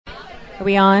Are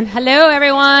we on? Hello,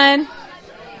 everyone.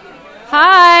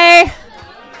 Hi.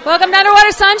 Welcome to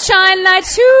Underwater Sunshine Night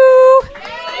 2.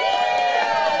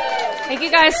 Thank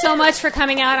you guys so much for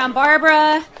coming out. I'm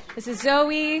Barbara. This is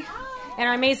Zoe and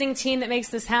our amazing team that makes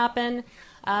this happen.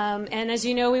 And as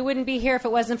you know, we wouldn't be here if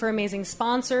it wasn't for amazing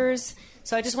sponsors.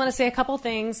 So I just want to say a couple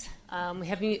things. We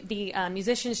have the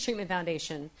Musicians Treatment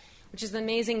Foundation, which is an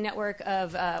amazing network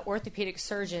of orthopedic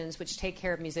surgeons which take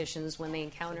care of musicians when they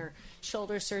encounter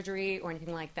shoulder surgery or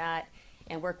anything like that,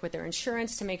 and work with their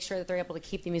insurance to make sure that they're able to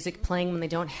keep the music playing when they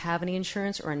don't have any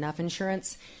insurance or enough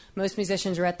insurance. Most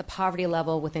musicians are at the poverty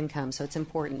level with income, so it's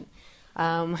important.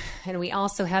 And we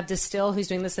also have Distill, who's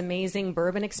doing this amazing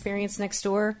bourbon experience next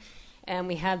door. And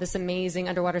we have this amazing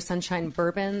Underwater Sunshine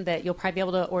bourbon that you'll probably be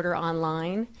able to order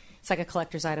online. It's like a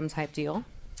collector's item type deal.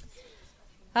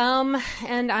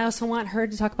 And I also want her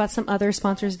to talk about some other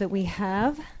sponsors that we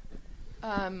have.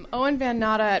 Owen Van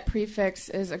Natta at Prefix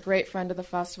is a great friend of the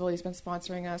festival. He's been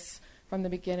sponsoring us from the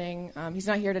beginning. He's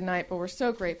not here tonight, but we're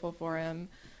so grateful for him.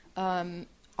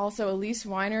 Also, Elise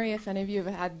Winery, if any of you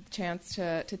have had the chance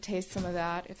to taste some of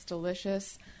that, it's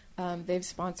delicious. They've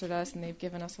sponsored us, and they've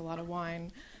given us a lot of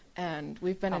wine, and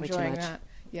we've been enjoying that.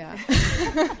 Yeah.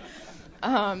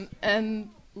 And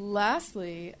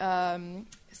lastly,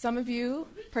 some of you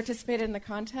participated in the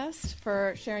contest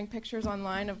for sharing pictures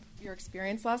online of your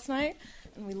experience last night,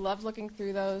 and we loved looking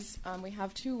through those. We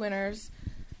have 2 winners,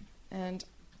 and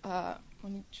let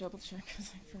me double check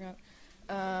because I forgot.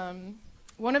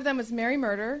 One of them was Mary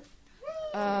Murder.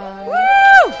 Woo!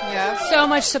 Yeah. So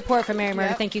much support for Mary Murder.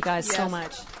 Yep. Thank you guys so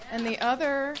much. And the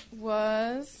other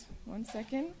was, one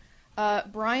second,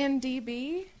 Brian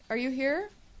D.B. Are you here?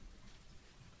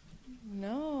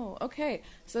 No. Okay.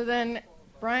 So then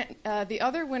Brian, the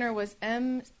other winner was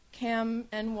M. Cam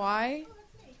NY.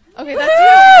 Okay, that's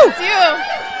you. That's you.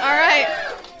 All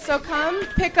right. So come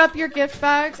pick up your gift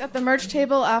bags at the merch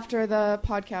table after the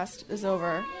podcast is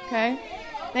over. Okay?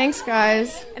 Thanks,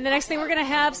 guys. And the next thing, we're going to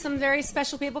have some very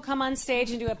special people come on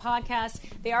stage and do a podcast.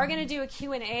 They are going to do a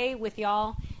Q&A with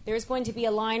y'all. There's going to be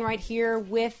a line right here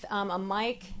with a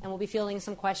mic, and we'll be fielding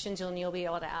some questions, and you'll be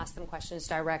able to ask them questions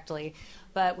directly.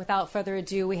 But without further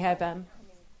ado, we have...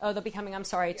 they'll be coming,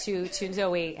 to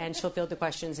Zoe, and she'll field the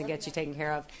questions and get you taken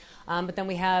care of. But then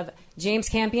we have James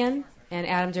Campion and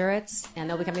Adam Duritz, and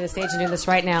they'll be coming to the stage and doing this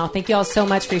right now. Thank you all so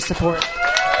much for your support.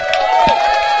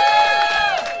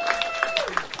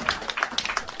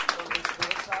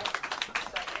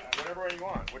 Whatever way you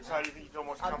want. Which side do you think you feel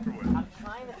most comfortable with? I'm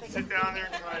trying to think. Sit down there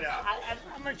and try it out.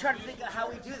 I'm going to try to think of how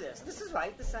we do this. This is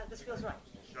right. This feels right.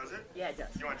 Does it? Yeah, it does.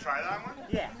 You want to try that one?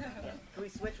 Yeah. Can we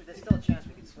switch? There's still a chance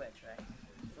we can switch, right?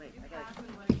 Wait,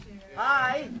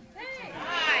 Hi. Hey.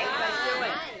 Hi. How you guys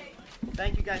doing?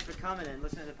 Thank you guys for coming and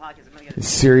listening to the podcast. I'm gonna get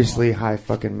Seriously high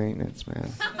fucking maintenance, man.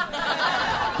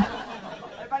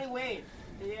 Everybody wave.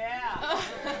 Yeah.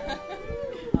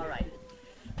 All right.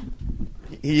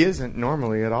 He isn't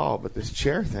normally at all, but this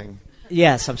chair thing.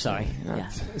 Yes, I'm sorry.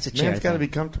 It's a chair. Man's got to be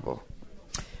comfortable.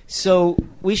 So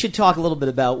we should talk a little bit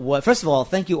about what. First of all,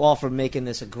 thank you all for making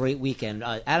this a great weekend.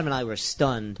 Adam and I were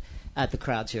stunned at the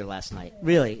crowds here last night.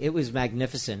 Really, it was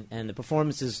magnificent, and the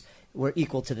performances were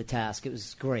equal to the task. It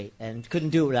was great, and couldn't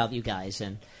do it without you guys.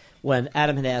 And when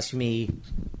Adam had asked me...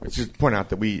 Let's just point out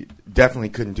that we definitely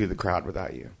couldn't do the crowd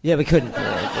without you. Yeah, we couldn't.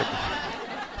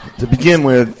 To begin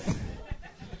with.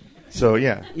 So,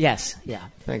 yeah. Yes, yeah.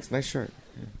 Thanks. Nice shirt.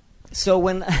 Yeah. So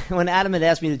when Adam had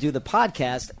asked me to do the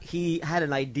podcast, he had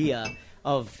an idea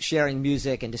of sharing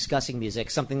music and discussing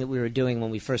music, something that we were doing when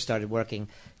we first started working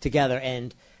together.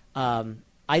 And I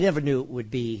never knew it would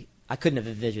be... I couldn't have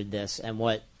envisioned this. And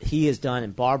what he has done,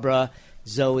 and Barbara,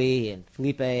 Zoe, and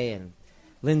Felipe, and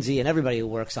Lindsay, and everybody who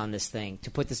works on this thing to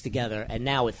put this together, and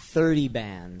now with 30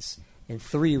 bands in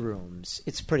 3 rooms,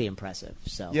 it's pretty impressive.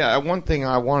 So yeah, one thing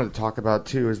I wanted to talk about,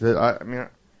 too, is that,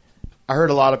 I heard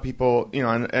a lot of people,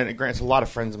 and granted, a lot of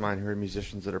friends of mine who are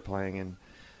musicians that are playing, and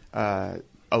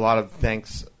a lot of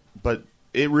thanks, but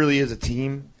it really is a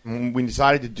team. When we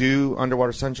decided to do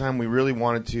Underwater Sunshine, we really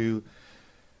wanted to...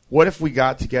 What if we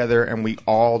got together and we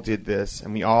all did this,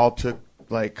 and we all took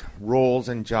like roles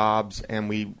and jobs, and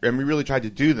we really tried to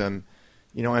do them,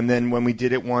 and then when we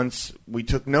did it once, we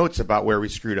took notes about where we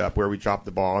screwed up, where we dropped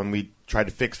the ball, and we tried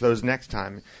to fix those next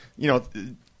time.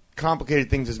 Complicated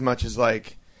things as much as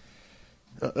like,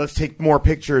 let's take more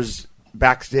pictures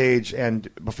backstage and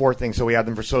before things so we have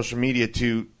them for social media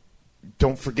to,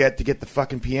 don't forget to get the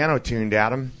fucking piano tuned,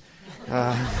 Adam.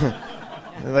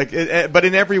 But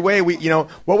in every way,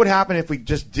 what would happen if we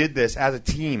just did this as a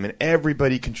team and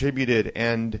everybody contributed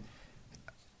and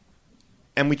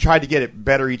we tried to get it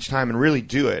better each time and really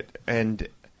do it? And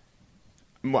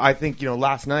I think,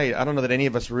 last night, I don't know that any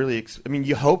of us really,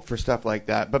 you hope for stuff like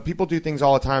that, but people do things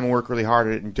all the time and work really hard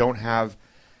at it and don't have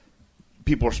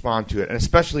people respond to it. And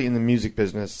especially in the music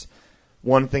business,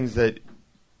 one of the things that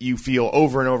you feel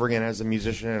over and over again as a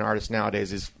musician and artist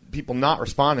nowadays is people not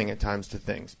responding at times to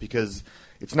things, because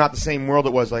it's not the same world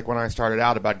it was like when I started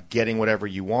out about getting whatever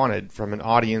you wanted from an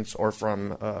audience or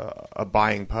from a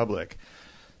buying public.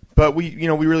 But we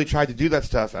really tried to do that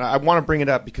stuff, and I want to bring it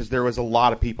up because there was a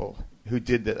lot of people who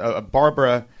did that.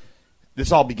 Barbara,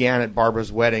 this all began at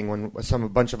Barbara's wedding when a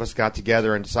bunch of us got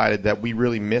together and decided that we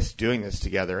really missed doing this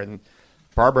together. And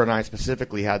Barbara and I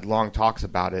specifically had long talks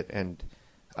about it, and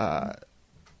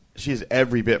she's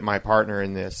every bit my partner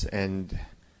in this and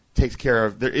takes care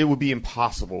of. It would be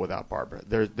impossible without Barbara.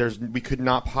 We could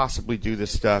not possibly do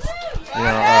this stuff.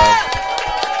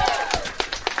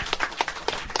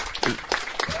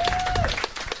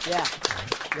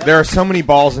 There are so many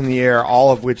balls in the air,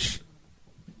 all of which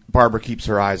Barbara keeps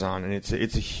her eyes on, and it's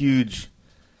a huge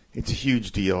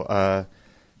deal.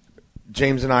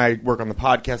 James and I work on the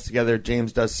podcast together.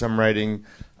 James does some writing.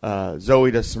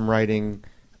 Zoe does some writing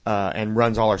and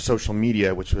runs all our social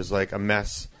media, which was like a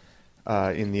mess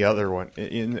in the other one.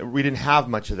 We didn't have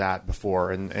much of that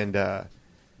before, and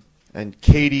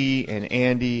Katie and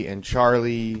Andy and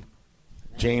Charlie,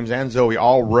 James and Zoe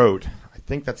all wrote. I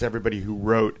think that's everybody who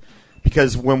wrote,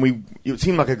 because it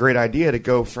seemed like a great idea to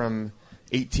go from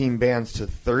 18 bands to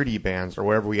 30 bands or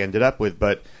whatever we ended up with,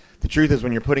 but the truth is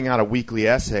when you're putting out a weekly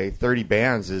essay, 30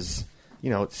 bands is,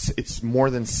 it's more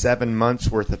than 7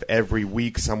 months worth of every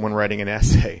week someone writing an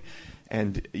essay.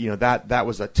 And, that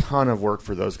was a ton of work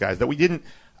for those guys I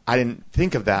didn't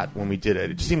think of that when we did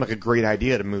it. It just seemed like a great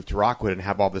idea to move to Rockwood and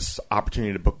have all this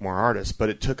opportunity to book more artists, but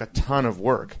it took a ton of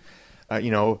work.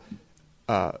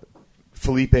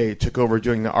 Felipe took over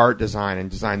doing the art design and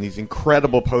designed these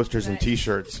incredible posters and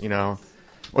T-shirts,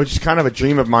 which is kind of a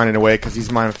dream of mine in a way because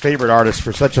he's my favorite artist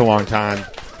for such a long time.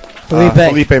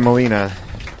 Felipe Molina.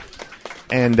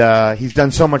 And he's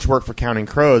done so much work for Counting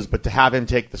Crows, but to have him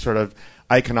take the sort of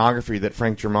iconography that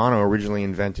Frank Germano originally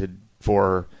invented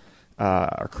or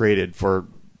created for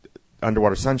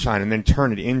Underwater Sunshine and then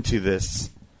turn it into this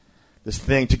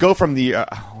thing, to go from the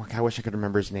I wish I could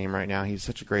remember his name right now. He's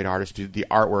such a great artist. Do the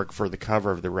artwork for the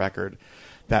cover of the record,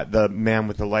 that the man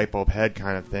with the light bulb head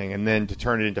kind of thing, and then to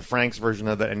turn it into Frank's version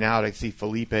of it. And now I see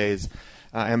Felipe's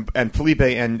and Felipe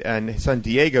and his son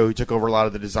Diego, who took over a lot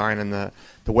of the design and the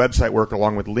website work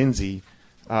along with Lindsay,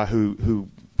 who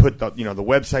put the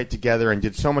website together and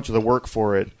did so much of the work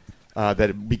for it that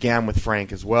it began with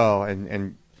Frank as well.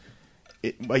 And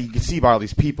you can see by all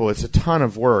these people, it's a ton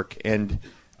of work. And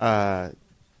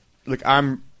look,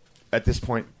 I'm at this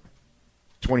point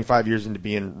 25 years into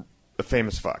being a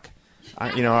famous fuck.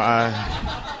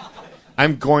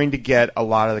 I'm going to get a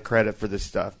lot of the credit for this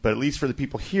stuff, but at least for the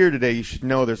people here today, you should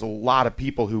know there's a lot of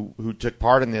people who took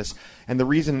part in this. And the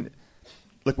reason,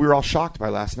 we were all shocked by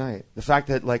last night. The fact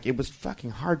that, it was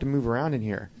fucking hard to move around in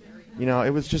here.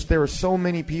 It was just, there were so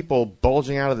many people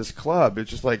bulging out of this club. It's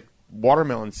just like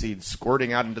watermelon seeds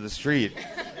squirting out into the street.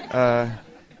 I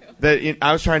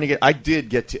did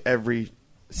get to every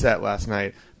set last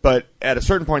night, but at a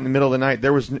certain point in the middle of the night,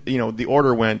 there was, the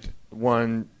order went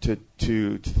 1 to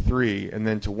 2 to 3 and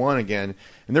then to 1 again,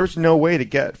 and there was no way to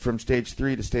get from stage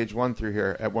 3 to stage 1 through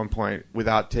here at one point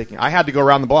without I had to go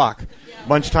around the block a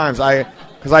bunch of times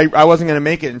because I wasn't going to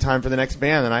make it in time for the next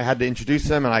band, and I had to introduce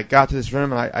them, and I got to this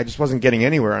room and I just wasn't getting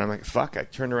anywhere, and I'm like, fuck. I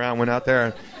turned around, went out there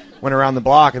and went around the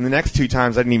block, and the next 2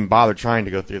 times I didn't even bother trying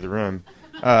to go through the room.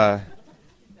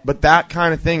 But that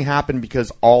kind of thing happened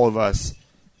because all of us,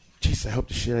 jeez, I hope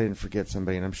to shit I didn't forget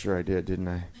somebody, and I'm sure I did, didn't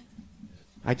I?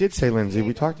 I did say Lindsay.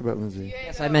 We talked about Lindsay.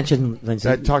 Yes, I mentioned Lindsay.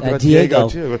 I talked about Diego,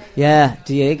 too. Yeah,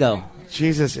 Diego.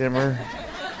 Jesus, Immer.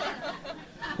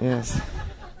 Yes.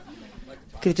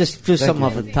 Could just do something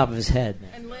off the top of his head.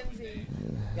 And Lindsay.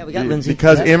 Yeah, we got Lindsay.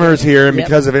 Because Immer's here, and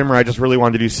because of Immer, I just really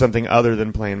wanted to do something other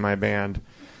than playing my band.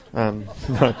 No,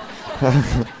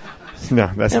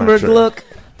 that's not true. Look.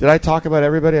 Did I talk about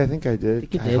everybody? I think I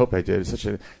did. I hope I did.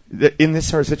 In this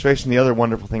sort of situation, the other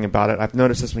wonderful thing about it, I've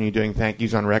noticed this when you're doing thank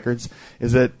yous on records,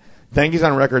 is that thank yous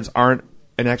on records aren't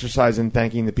an exercise in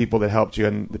thanking the people that helped you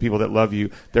and the people that love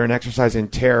you. They're an exercise in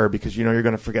terror because you know you're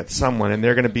going to forget someone and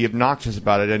they're going to be obnoxious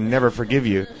about it and never forgive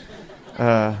you.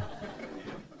 And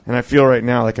I feel right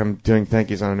now like I'm doing thank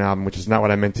yous on an album, which is not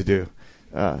what I meant to do.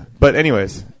 But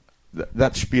anyways...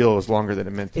 that spiel is longer than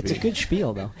it meant to be. It's a good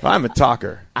spiel, though. Well, I'm a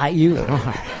talker. You are.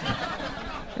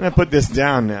 I'm going to put this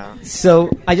down now. So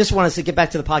I just want us to get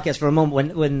back to the podcast for a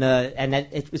moment.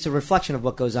 It's a reflection of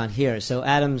what goes on here. So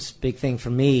Adam's big thing for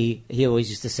me, he always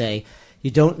used to say,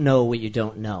 You don't know what you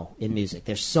don't know in music.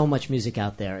 There's so much music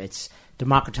out there. It's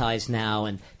democratized now,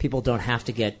 and people don't have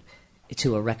to get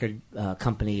to a record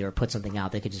company or put something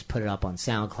out. They could just put it up on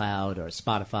SoundCloud or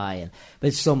Spotify. But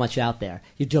it's so much out there.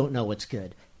 You don't know what's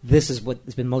good. This is what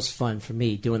has been most fun for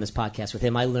me doing this podcast with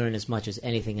him. I learn as much as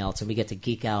anything else, and we get to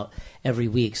geek out every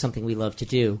week, something we love to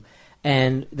do.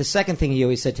 And the second thing he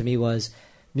always said to me was,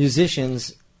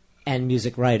 musicians and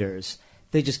music writers,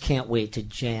 they just can't wait to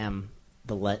jam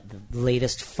the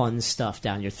latest fun stuff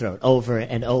down your throat over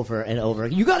and over and over.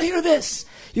 You got to hear this.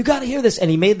 You got to hear this.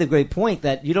 And he made the great point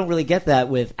that you don't really get that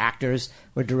with actors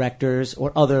or directors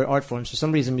or other art forms. For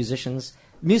some reason,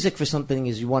 music for something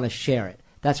is you want to share it.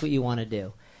 That's what you want to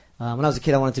do. When I was a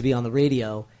kid, I wanted to be on the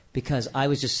radio because I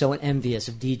was just so envious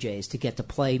of DJs to get to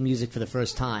play music for the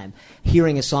first time,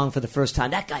 hearing a song for the first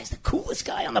time. That guy's the coolest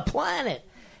guy on the planet.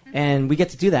 And we get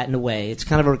to do that in a way. It's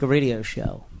kind of like a radio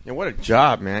show. Yeah, what a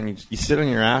job, man. You sit on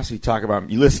your ass, you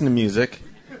listen to music.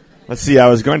 Let's see, I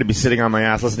was going to be sitting on my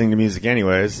ass listening to music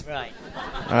anyways. Right.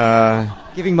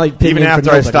 Giving my opinion even after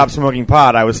for I stopped smoking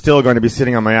pot, I was still going to be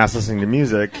sitting on my ass listening to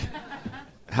music.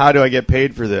 How do I get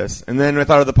paid for this? And then I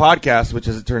thought of the podcast, which,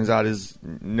 as it turns out, is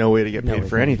no way to get paid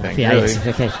for anything. Yeah, really. yes,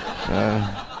 okay.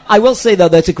 I will say, though,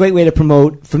 that's a great way to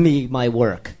promote, for me, my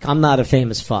work. I'm not a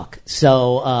famous fuck.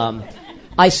 So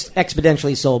I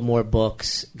exponentially sold more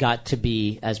books, got to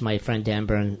be, as my friend Dan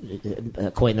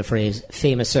Byrne coined the phrase,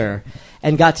 famouser,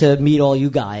 and got to meet all you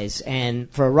guys. And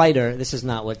for a writer, this is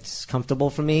not what's comfortable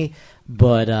for me,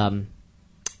 but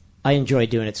I enjoy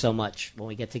doing it so much when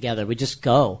we get together. We just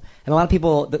go. And a lot of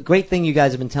people, the great thing you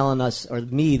guys have been telling us, or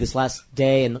me this last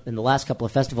day and in the last couple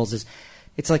of festivals, is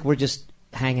it's like we're just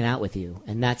hanging out with you.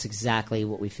 And that's exactly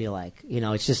what we feel like. You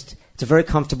know, it's a very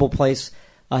comfortable place.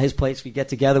 His place, we get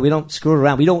together. We don't screw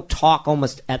around. We don't talk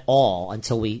almost at all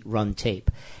until we run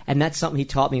tape. And that's something he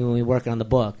taught me when we were working on the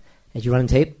book. Did you run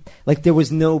tape? Like, there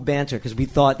was no banter because we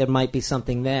thought there might be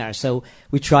something there. So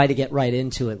we try to get right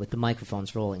into it with the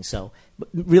microphones rolling. So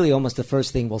really almost the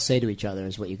first thing we'll say to each other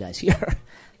is what you guys hear,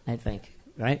 I think.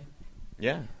 Right?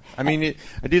 Yeah. I mean,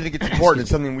 I do think it's important. It's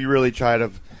something we really try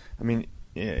to, I mean,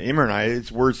 Immer and I,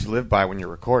 it's words to live by when you're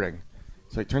recording.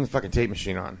 It's like, turn the fucking tape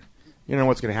machine on. You don't know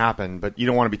what's going to happen, but you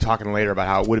don't want to be talking later about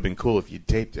how it would have been cool if you'd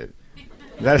taped it.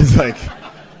 That is like,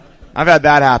 I've had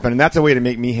that happen, and that's a way to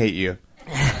make me hate you.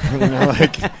 You know,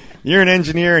 like, you're an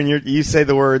engineer, and you say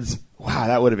the words, wow,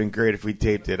 that would have been great if we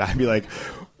taped it. I'd be like,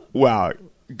 wow,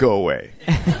 go away.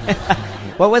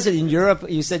 What was it in Europe?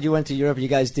 You said you went to Europe. You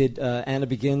guys did Anna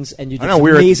Begins, and you did an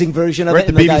we amazing version of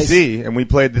it. We're at the BBC, and we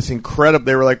played this incredible.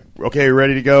 They were like, "Okay,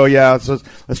 ready to go? Yeah, so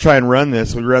let's try and run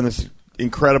this." We ran this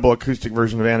incredible acoustic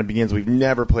version of Anna Begins we've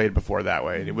never played before that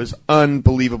way. It was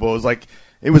unbelievable. It was like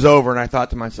it was over, and I thought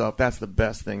to myself, "That's the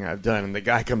best thing I've done." And the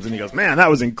guy comes in, he goes, "Man,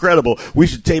 that was incredible. We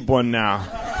should tape one now."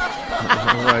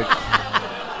 I'm like,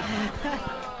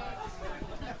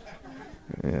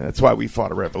 yeah, that's why we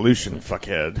fought a revolution,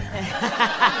 fuckhead.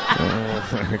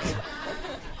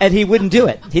 And he wouldn't do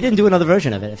it. He didn't do another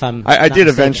version of it. I did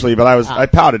eventually, but I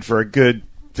pouted for a good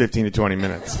 15 to 20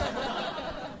 minutes.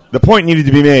 The point needed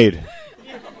to be made.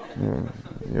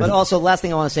 But also, last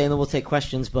thing I want to say, and then we'll take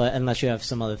questions. But unless you have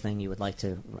some other thing you would like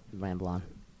to ramble on,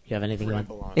 you have anything you want?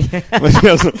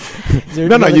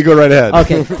 No, you go right ahead.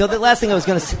 Okay. So the last thing I was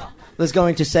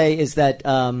going to say is that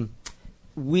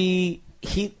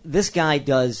this guy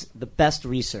does the best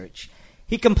research.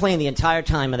 He complained the entire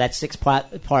time of that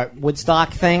 6-part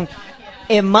Woodstock thing.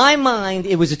 In my mind,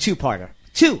 it was a 2-parter.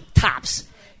 2 tops.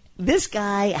 This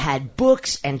guy had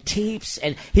books and tapes,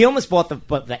 and he almost bought the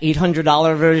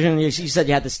 $800 version. You said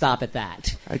you had to stop at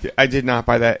that. I did not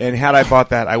buy that, and had I bought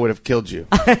that, I would have killed you.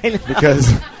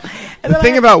 Because the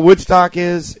thing about Woodstock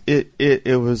is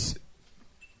it was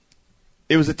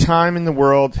a time in the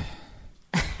world.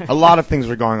 A lot of things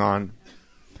were going on.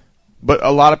 But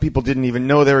a lot of people didn't even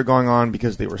know they were going on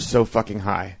because they were so fucking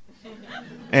high.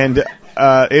 And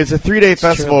it's a 3-day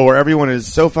festival where everyone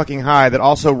is so fucking high that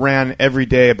also ran every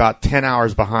day about 10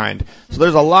 hours behind. So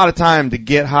there's a lot of time to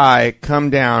get high, come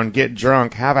down, get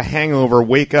drunk, have a hangover,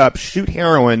 wake up, shoot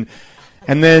heroin,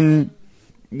 and then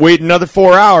wait another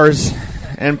 4 hours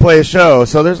and play a show.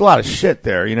 So there's a lot of shit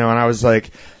there, you know. And I was like,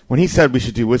 when he said we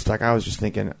should do Woodstock, I was just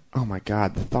thinking, oh my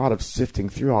God, the thought of sifting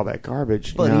through all that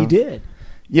garbage. But he did.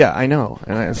 Yeah, I know,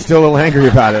 and I'm still a little angry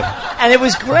about it. And it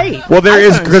was great. Well,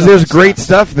 there's great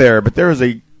stuff there, but there is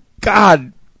a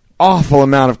god-awful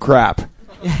amount of crap.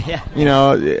 Yeah. You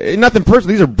know, nothing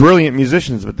personal. These are brilliant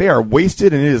musicians, but they are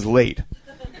wasted, and it is late.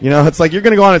 You know, it's like you're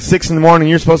going to go on at 6 in the morning,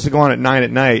 you're supposed to go on at 9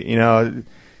 at night, you know,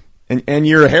 and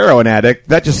you're a heroin addict.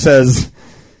 That just says,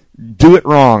 do it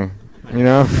wrong, you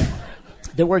know?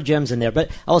 There were gems in there,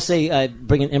 but I'll say,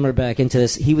 bringing Immer back into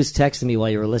this, he was texting me while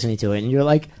you were listening to it, and you're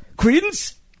like,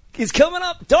 Creedence is coming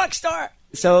up, Dark Star.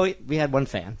 So we had one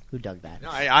fan who dug that. No,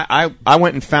 I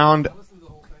went and found.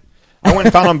 I went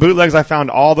and found on bootlegs. I found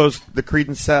all the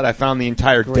Creedence set. I found the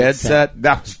entire Great Dead set.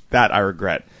 That I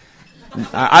regret.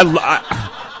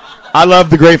 I love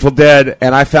the Grateful Dead,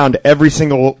 and I found every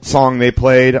single song they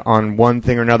played on one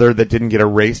thing or another that didn't get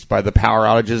erased by the power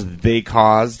outages they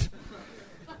caused.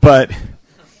 But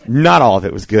not all of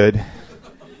it was good.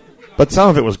 But some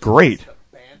of it was great.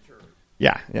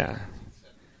 Yeah.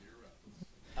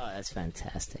 Oh, that's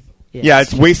fantastic. Yeah,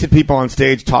 it's wasted people on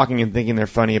stage talking and thinking they're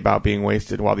funny about being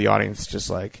wasted while the audience is just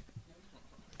like,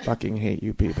 fucking hate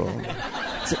you people.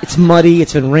 It's muddy.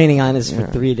 It's been raining on us for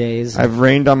 3 days. I've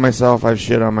rained on myself. I've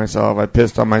shit on myself. I've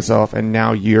pissed on myself. And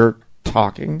now you're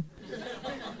talking?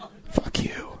 Fuck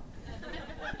you.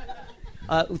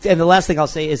 And the last thing I'll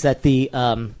say is that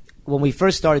when we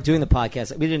first started doing the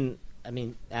podcast,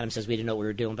 Adam says we didn't know what we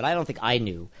were doing, but I don't think I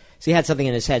knew. So he had something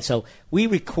in his head. So we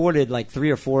recorded like 3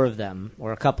 or 4 of them,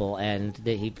 or a couple, and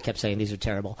he kept saying these are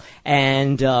terrible.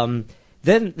 And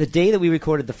then the day that we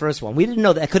recorded the first one, we didn't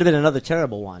know that could have been another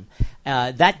terrible one.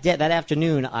 That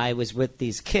afternoon, I was with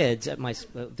these kids at my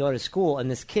daughter's school, and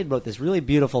this kid wrote this really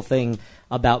beautiful thing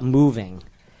about moving.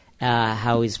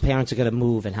 How his parents are going to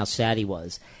move and how sad he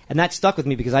was. And that stuck with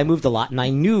me because I moved a lot, and I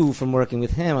knew from working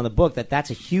with him on the book that that's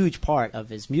a huge part of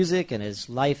his music and his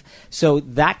life. So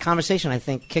that conversation, I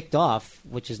think, kicked off,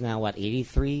 which is now,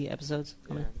 83 episodes?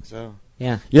 Yeah, I think so.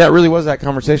 Yeah. Yeah, it really was that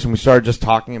conversation. We started just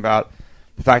talking about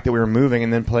the fact that we were moving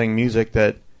and then playing music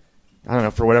that, I don't know,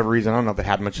 for whatever reason, I don't know if it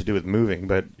had much to do with moving,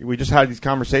 but we just had these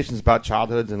conversations about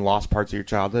childhoods and lost parts of your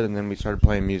childhood, and then we started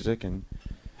playing music, and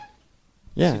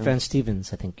yeah. So Friend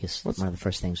Stevens, I think, is one of the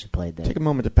first things we played there. Take a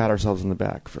moment to pat ourselves on the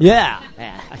back. Yeah.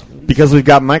 Because we've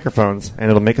got microphones, and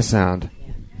it'll make a sound.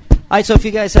 All right, so if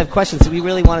you guys have questions, we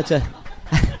really wanted to...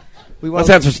 Let's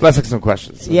answer some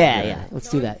questions. So. Yeah, let's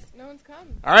do that. No one's come.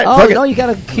 All right, Oh, no, you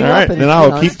got to queue all up. right, And, then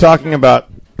I'll keep talking about...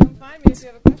 Come find me if you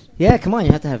have a question. Yeah, come on,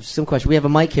 you have to have some questions. We have a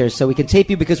mic here, so we can tape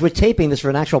you because we're taping this for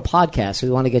an actual podcast, so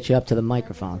we want to get you up to the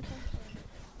microphone.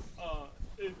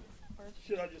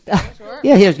 Should I just Sure.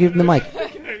 Yeah, here, give him the mic.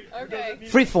 Okay.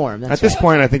 Free form. At this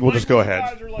point, I think we'll just go You ahead.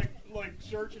 guys are like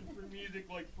searching for music,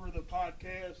 like for the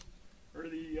podcast or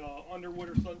the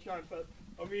Underwater Sunshine Fest.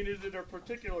 I mean, is it a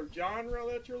particular genre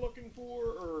that you're looking for,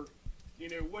 or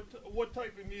what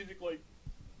type of music?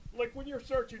 Like when you're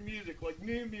searching music, like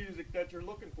new music that you're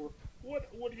looking for,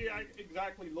 what do you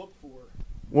exactly look for?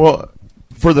 Well,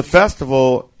 for the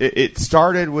festival, it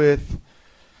started with...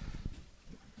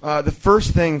 the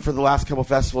first thing for the last couple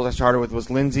festivals I started with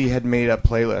was Lindsay had made a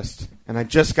playlist, and I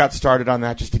just got started on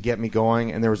that just to get me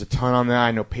going, and there was a ton on that.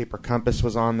 I know Paper Compass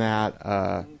was on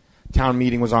that. Town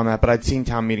Meeting was on that, but I'd seen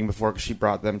Town Meeting before because she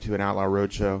brought them to an Outlaw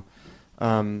Roadshow.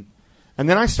 And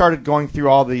then I started going through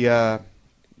all the...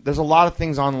 there's a lot of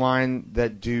things online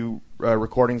that do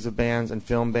recordings of bands and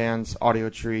film bands,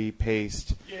 Audio Tree,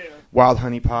 Paste, Wild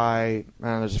Honey Pie,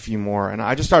 there's a few more. And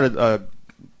I just started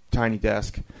Tiny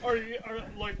Desk.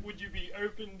 Would you be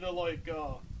open to like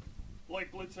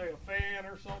let's say a fan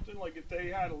or something, like if they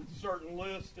had a certain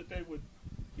list that they would,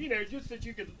 just that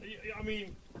you could, I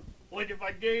mean, like if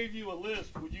I gave you a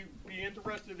list, would you be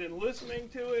interested in listening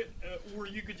to it, or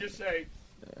you could just say?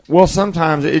 Well,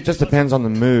 sometimes it just depends on the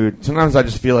mood. Sometimes I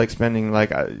just feel like spending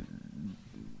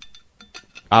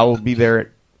I will be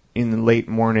there in the late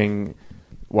morning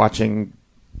watching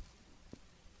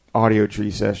Audio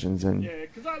Tree sessions and. Yeah,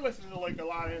 because I listen to like a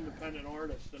lot of independent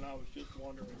artists, and I was just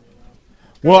wondering,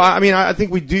 Well, I mean, I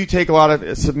think we do take a lot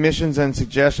of submissions and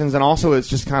suggestions, and also it's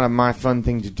just kind of my fun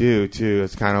thing to do too.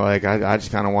 It's kind of like I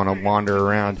just kind of want to wander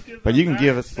around, but you can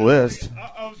give us the list.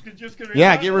 I was just going to.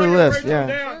 Yeah, give her a list.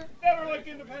 Yeah. That are like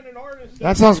independent artists.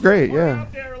 That sounds great. Are Yeah.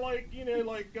 out there,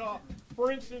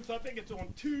 for instance, I think it's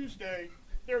on Tuesday.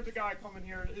 There's a guy coming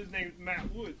here. His name's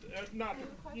Matt Woods. Not to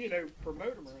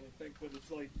promote him or anything, but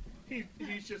it's like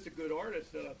he's just a good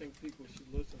artist that I think people should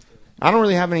listen to. I don't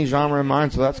really have any genre in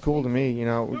mind, so that's cool to me.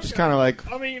 Just kind of like.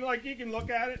 I mean, like you can look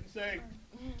at it and say,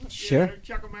 Sure.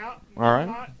 check them out. All right.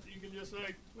 Not, you can just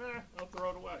say, I'll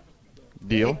throw it away.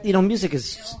 Deal. Music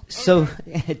is so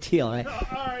deal, right?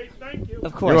 All right, thank you.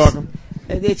 Of course. You're welcome.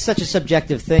 It's such a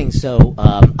subjective thing, so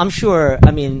I'm sure.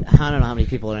 I mean, I don't know how many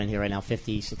people are in here right now.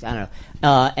 50, 60, I don't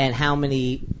know. And how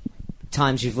many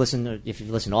times you've listened, or if you've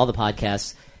listened to all the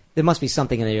podcasts, there must be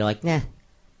something in there you're like, nah,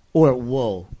 or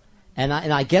whoa. And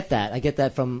I get that. I get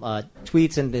that from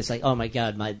tweets, and it's like, oh my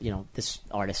god, this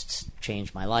artist's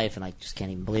changed my life, and I just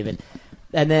can't even believe it.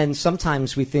 And then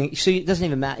sometimes we think, so it doesn't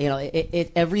even matter.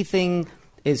 Everything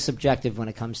is subjective when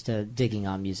it comes to digging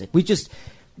on music.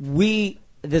 We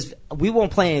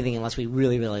won't play anything unless we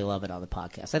really, really love it on the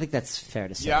podcast. I think that's fair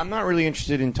to say. Yeah, I'm not really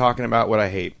interested in talking about what I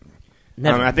hate.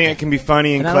 Never. I think it can be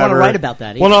funny and I clever. don't want to write about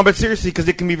that either. Well, no, but seriously, because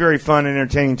it can be very fun and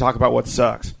entertaining to talk about what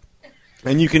sucks.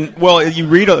 And you can, well, you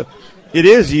read it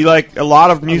is. You like a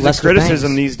lot of music Lester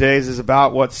criticism Bangs. these days is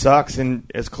about what sucks in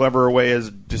as clever a way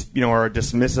as just, or a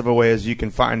dismissive a way as you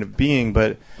can find of being.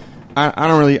 But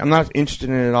I'm not interested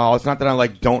in it at all. It's not that I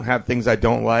don't have things I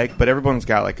don't like, but everyone's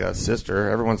got like a sister.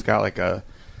 Everyone's got like a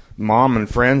mom and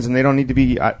friends, and they don't need to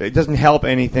be. It doesn't help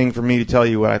anything for me to tell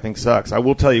you what I think sucks. I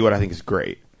will tell you what I think is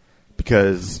great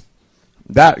because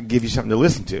that gives you something to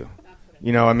listen to.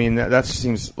 That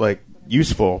seems like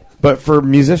useful. But for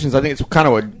musicians, I think it's kind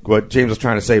of what James was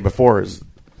trying to say before is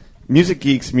music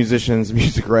geeks, musicians,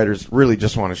 music writers really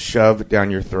just want to shove down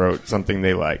your throat something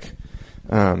they like.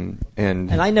 And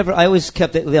I always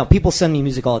kept it, people send me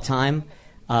music all the time.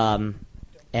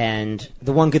 And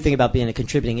the one good thing about being a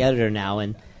contributing editor now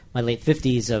in my late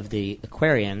 50s of the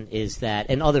Aquarian is that,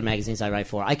 and other magazines I write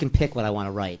for, I can pick what I want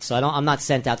to write. So I'm not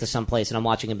sent out to some place and I'm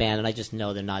watching a band and I just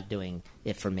know they're not doing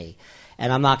it for me.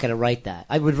 And I'm not going to write that.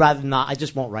 I would rather not. I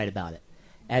just won't write about it.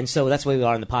 And so that's the way we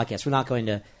are in the podcast. We're not going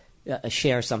to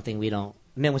share something we don't.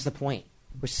 Man, what's the point?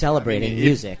 We're celebrating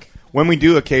music. When we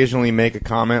do occasionally make a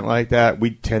comment like that, we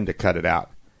tend to cut it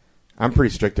out. I'm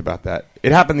pretty strict about that.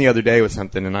 It happened the other day with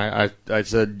something, and I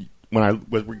said when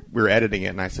we were editing it,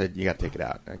 and I said, you got to take it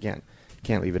out. Again,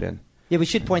 can't leave it in. Yeah, we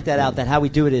should point that out, that how we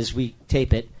do it is we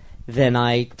tape it, then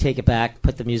I take it back,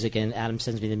 put the music in, Adam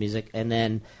sends me the music, and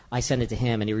then I send it to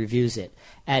him, and he reviews it.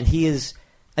 And he is,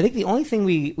 I think the only thing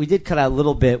we did cut out a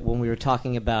little bit when we were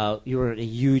talking about, you were a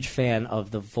huge fan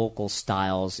of the vocal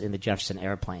styles in the Jefferson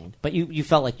Airplane, but you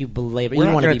felt like you belabored. We're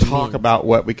you not going to talk about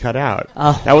what we cut out.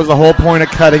 Oh. That was the whole point of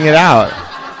cutting it out.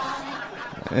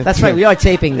 That's right, we are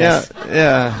taping this.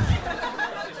 Yeah.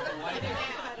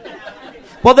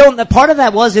 Well, the part of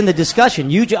that was in the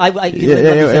discussion.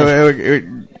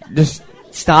 Just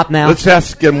stop now.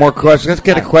 Let's get more questions. Let's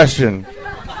get a question.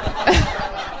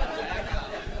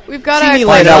 We've got See me a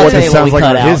later. Find out I'll what tell this you what we sounds like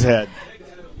cut in out. his head.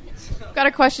 got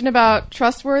a question about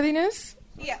trustworthiness.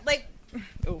 Yeah, like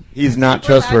He's not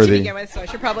we're allowed to trustworthy. begin with, so I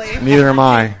should probably. Neither am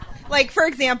I. Like, for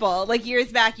example, like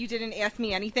years back, you didn't ask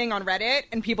me anything on Reddit,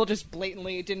 and people just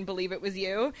blatantly didn't believe it was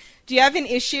you. Do you have an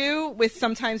issue with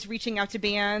sometimes reaching out to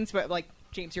bands, but like,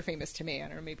 James, you're famous to me. I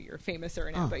don't know, maybe you're famous or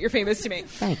not, but you're famous to me.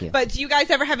 Thank you. But do you guys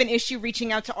ever have an issue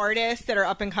reaching out to artists that are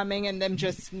up and coming and them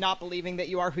just not believing that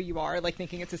you are who you are, like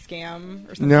thinking it's a scam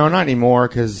or something? No, not anymore,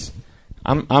 because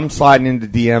I'm sliding into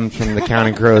DMs from the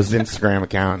Counting Crows Instagram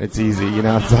account. It's easy,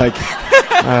 It's like...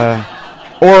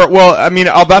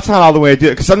 that's not all the way I do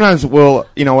it. Because sometimes when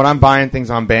I'm buying things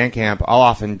on Bandcamp, I'll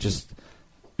often just...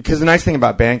 Because the nice thing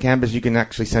about Bandcamp is you can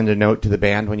actually send a note to the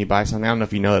band when you buy something. I don't know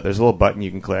if you know that. There's a little button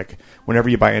you can click whenever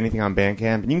you buy anything on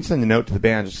Bandcamp. And you can send a note to the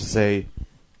band just to say,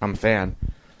 I'm a fan.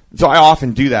 So I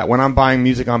often do that. When I'm buying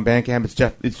music on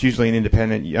Bandcamp, it's usually an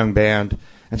independent young band.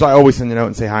 And so I always send a note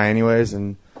and say hi anyways.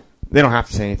 And they don't have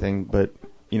to say anything. But,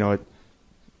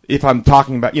 if I'm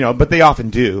talking about, but they often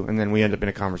do. And then we end up in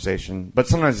a conversation. But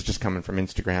sometimes it's just coming from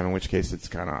Instagram, in which case it's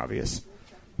kind of obvious.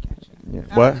 Yeah.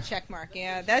 Oh, What? the check mark.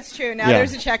 Yeah, that's true. Now Yeah.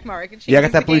 there's a check mark. It Yeah, I got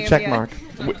changes that the blue game, check yeah. mark.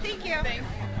 Thank you.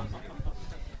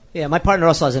 Yeah, my partner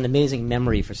also has an amazing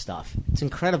memory for stuff. It's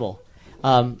incredible.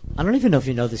 I don't even know if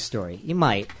you know this story. You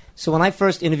might. So when I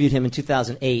first interviewed him in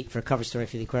 2008 for a cover story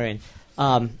for the Aquarian,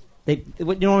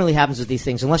 what normally happens with these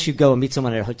things, unless you go and meet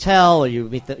someone at a hotel or you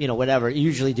meet whatever, you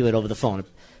usually do it over the phone.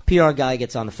 PR guy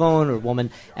gets on the phone, or a woman,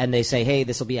 and they say, hey,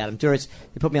 this will be Adam Duritz.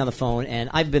 They put me on the phone, and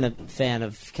I've been a fan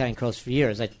of Counting Crows for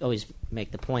years. I always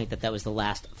make the point that was the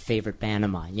last favorite band of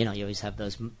mine. You always have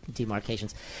those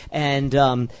demarcations.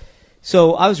 And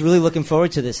so I was really looking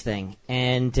forward to this thing.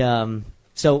 And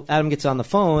so Adam gets on the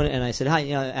phone, and I said, hi,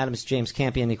 Adam's James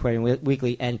Campion, the Aquarium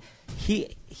Weekly. And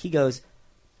he goes,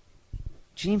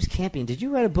 James Campion, did you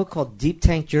write a book called Deep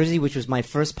Tank Jersey, which was my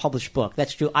first published book?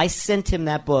 That's true. I sent him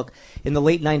that book in the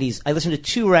late 90s. I listened to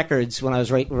 2 records when I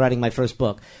was writing my first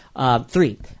book. 3. I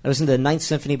listened to the Ninth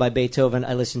Symphony by Beethoven.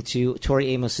 I listened to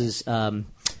Tori Amos's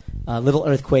Little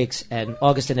Earthquakes and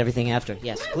August and Everything After.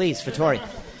 Yes, please, for Tori.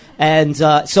 And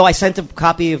so I sent a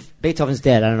copy of Beethoven's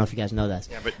Dead. I don't know if you guys know that.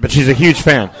 Yeah, but she's a huge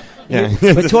fan. Yeah.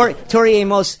 But Tori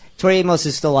Amos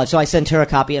is still alive, so I sent her a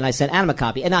copy, and I sent Adam a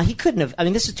copy. And now he couldn't have. I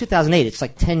mean, this is 2008. It's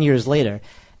like 10 years later,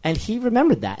 and he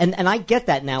remembered that. And I get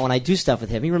that now when I do stuff with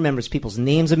him. He remembers people's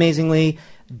names amazingly,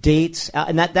 dates,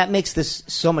 and that makes this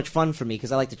so much fun for me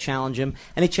because I like to challenge him,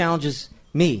 and he challenges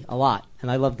me a lot, and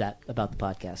I love that about the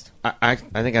podcast. I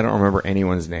think I don't remember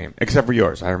anyone's name except for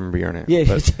yours. I remember your name. Yeah.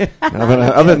 But,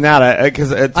 other than that,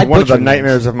 because it's I'd one of the butcher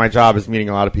nightmares names. of my job is meeting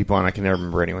a lot of people, and I can never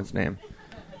remember anyone's name.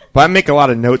 But I make a lot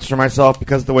of notes for myself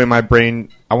because the way my brain,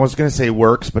 I was going to say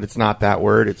works, but it's not that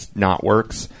word. It's not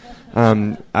works.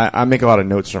 I make a lot of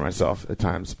notes for myself at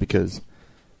times because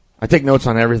I take notes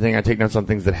on everything. I take notes on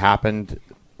things that happened.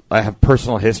 I have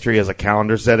personal history as a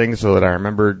calendar setting so that I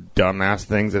remember dumbass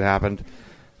things that happened.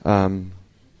 And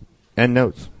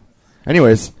notes.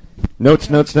 Anyways, notes.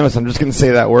 I'm just going to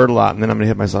say that word a lot, and then I'm going to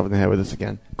hit myself in the head with this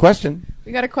again. Question?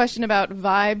 We got a question about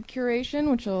vibe curation,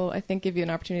 which will, I think, give you an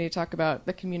opportunity to talk about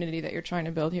the community that you're trying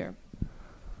to build here.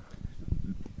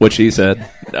 What she said.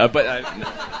 But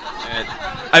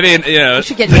I mean, You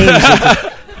should get names.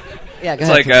 Yeah, go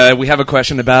it's ahead. like we have a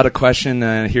question about a question,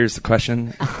 and here's the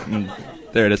question. And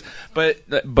there it is.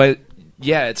 But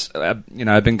yeah, it's I've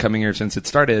been coming here since it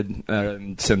started,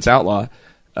 since Outlaw,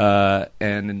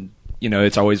 and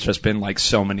it's always just been like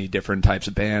so many different types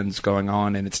of bands going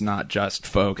on, and it's not just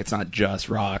folk, it's not just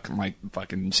rock. Like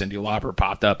fucking Cyndi Lauper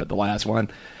popped up at the last one,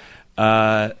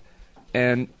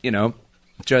 and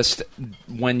just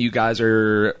when you guys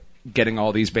are getting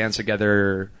all these bands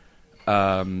together.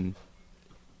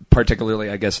 Particularly,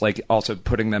 I guess, like also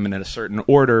putting them in a certain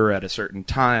order at a certain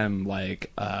time. Like,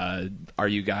 are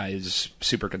you guys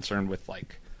super concerned with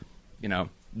like,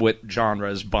 what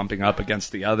genres bumping up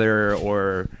against the other,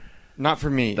 or Not for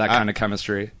me. that kind of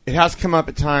chemistry? It has come up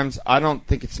at times. I don't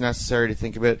think it's necessary to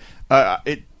think of it.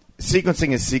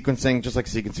 Sequencing is sequencing, just like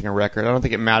sequencing a record. I don't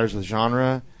think it matters with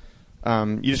genre.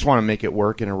 You just want to make it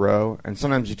work in a row, and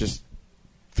sometimes you just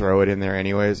throw it in there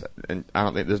anyways, and I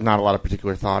don't think there's not a lot of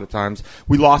particular thought at times.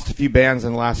 We lost a few bands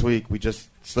in the last week. We just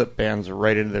slipped bands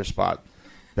right into their spot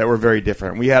that were very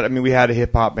different. We had a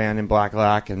hip hop band in Black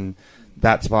Lack, and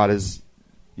that spot is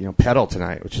pedal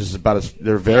tonight, which is about as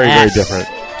they're very very different.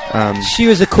 She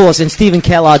was the coolest, and Stephen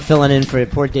Kellogg filling in for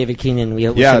poor David Keenan.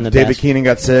 David Keenan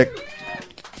got sick.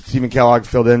 Stephen Kellogg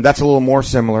filled in. That's a little more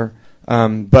similar.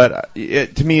 But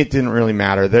to me, it didn't really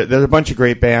matter. There's a bunch of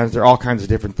great bands. There are all kinds of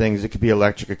different things. It could be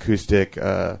electric, acoustic.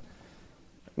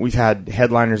 We've had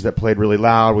headliners that played really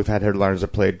loud. We've had headliners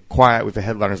that played quiet. We've had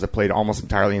headliners that played almost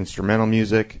entirely instrumental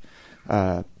music.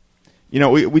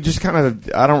 We just kind of,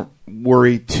 I don't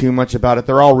worry too much about it.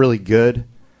 They're all really good.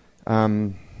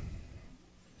 Sometimes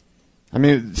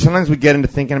we get into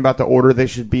thinking about the order they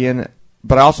should be in,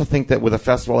 but I also think that with a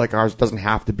festival like ours, it doesn't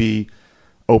have to be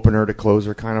opener to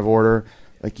closer kind of order.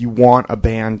 Like, you want a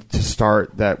band to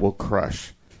start that will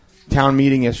crush. Town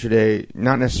Meeting yesterday,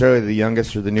 not necessarily the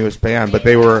youngest or the newest band, but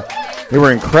they were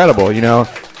incredible, And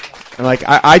like,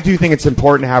 I do think it's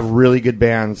important to have really good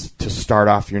bands to start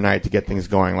off your night to get things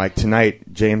going. Like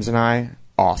tonight, James and I,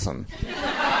 awesome.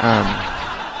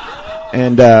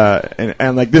 And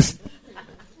like this,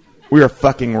 we are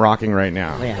fucking rocking right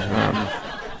now.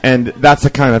 And that's the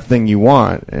kind of thing you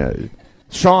want.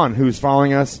 Sean, who's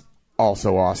following us,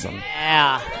 also awesome.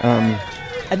 Yeah.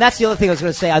 And that's the other thing I was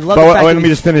going to say. I love. Let me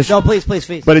just finish. No, please.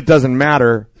 But it doesn't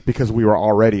matter because we were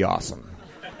already awesome.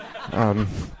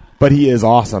 But he is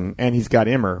awesome, and he's got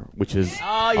Immer, which is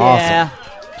awesome.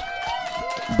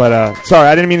 But sorry,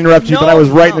 I didn't mean to interrupt you, but I was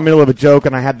right in the middle of a joke,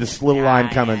 and I had this little line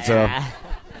coming. So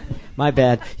my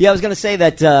bad. Yeah, I was going to say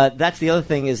that that's the other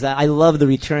thing is that I love the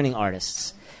returning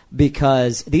artists.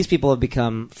 Because these people have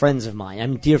become friends of mine.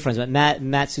 I'm dear friends. Matt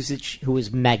Susich, who was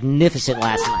magnificent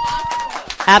last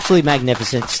night. Absolutely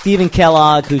magnificent. Stephen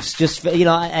Kellogg, who's just,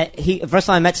 first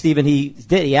time I met Stephen,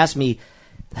 he asked me,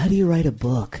 how do you write a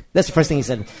book? That's the first thing he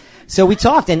said. So we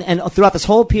talked, and throughout this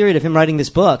whole period of him writing this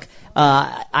book,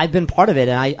 I've been part of it,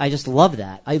 and I just love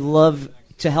that. I love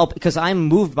to help, because I'm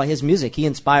moved by his music. He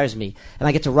inspires me. And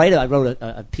I get to write it. I wrote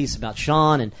a piece about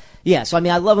Sean, and so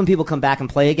I love when people come back and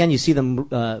play again. You see them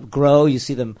grow. You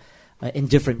see them in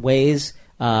different ways,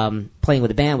 playing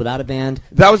with a band, without a band.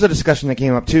 That was a discussion that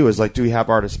came up, too, is like, do we have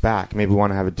artists back? Maybe we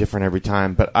want to have it different every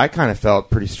time. But I kind of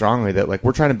felt pretty strongly that, like,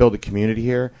 we're trying to build a community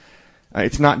here.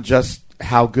 It's not just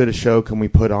how good a show can we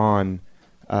put on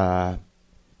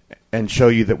and show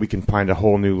you that we can find a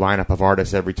whole new lineup of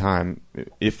artists every time,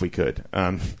 if we could.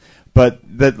 But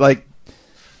that, like,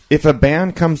 if a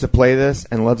band comes to play this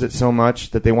and loves it so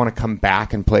much that they want to come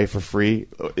back and play for free,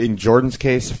 in Jordan's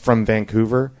case, from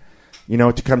Vancouver,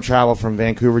 to come travel from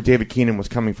Vancouver. David Keenan was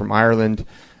coming from Ireland.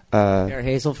 Fair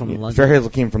Hazel from London. Fair Hazel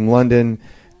came from London.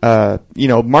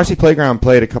 Marcy Playground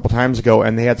played a couple times ago,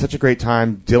 and they had such a great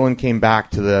time. Dylan came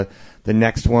back to the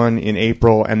next one in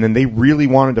April, and then they really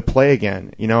wanted to play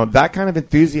again. That kind of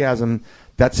enthusiasm,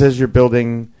 that says you're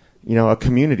building, a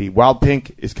community. Wild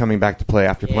Pink is coming back to play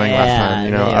after playing last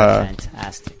time. They are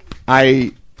fantastic.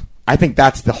 I think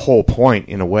that's the whole point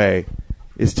in a way,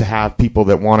 is to have people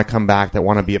that want to come back, that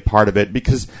want to be a part of it.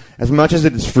 Because as much as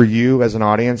it is for you as an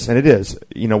audience, and it is,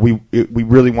 we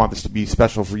really want this to be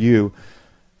special for you.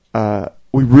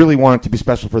 We really want it to be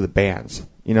special for the bands.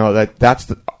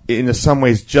 That's in some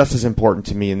ways just as important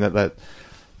to me, and that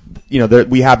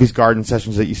we have these garden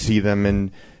sessions that you see them,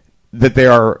 and that they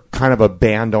are kind of a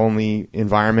band-only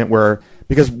environment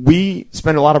because we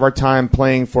spend a lot of our time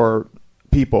playing for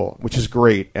people, which is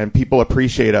great, and people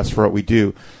appreciate us for what we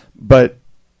do. But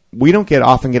we don't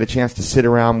often get a chance to sit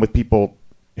around with people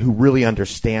who really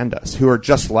understand us, who are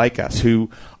just like us, who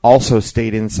also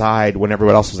stayed inside when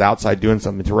everyone else was outside doing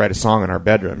something to write a song in our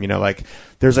bedroom.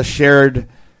 There's a shared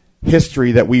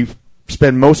history that we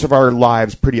spend most of our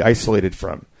lives pretty isolated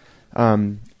from.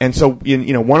 And so,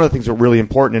 one of the things that are really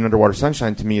important in Underwater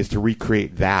Sunshine to me is to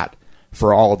recreate that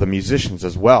for all of the musicians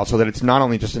as well, so that it's not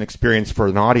only just an experience for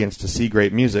an audience to see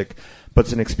great music, but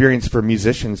it's an experience for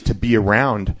musicians to be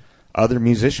around other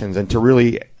musicians and to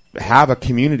really have a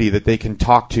community that they can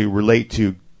talk to, relate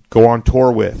to, go on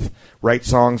tour with, write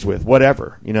songs with,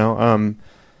 whatever.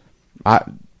 I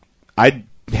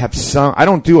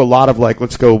don't do a lot of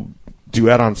let's go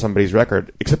duet on somebody's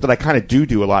record, except that I kind of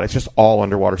do a lot. It's just all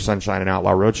Underwater Sunshine and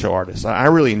Outlaw Roadshow artists. I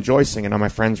really enjoy singing on my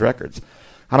friends' records.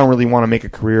 I don't really want to make a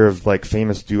career of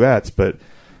famous duets, but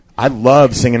I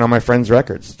love singing on my friends'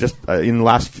 records. Just I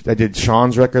did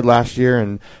Sean's record last year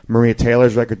and Maria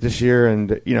Taylor's record this year,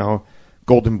 and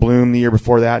Golden Bloom the year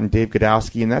before that, and Dave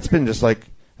Godowski, and that's been just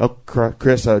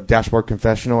Chris, Dashboard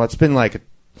Confessional. That's been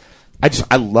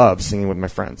I love singing with my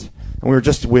friends. And we were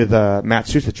just with Matt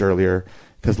Susich earlier,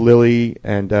 because Lily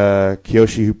and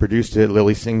Kiyoshi, who produced it,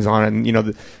 Lily sings on it,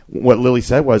 and what Lily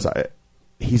said was,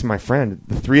 he's my friend.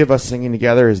 The three of us singing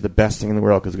together is the best thing in the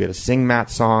world, because we get to sing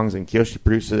Matt's songs, and Kiyoshi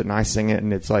produces it, and I sing it,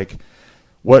 and it's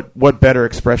what better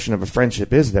expression of a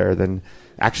friendship is there than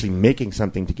actually making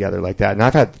something together like that? And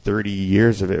I've had 30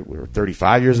 years of it, or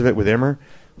 35 years of it with Immer,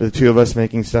 with the two of us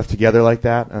making stuff together like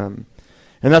that. And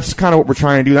that's kind of what we're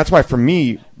trying to do. That's why, for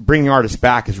me, bringing artists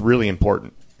back is really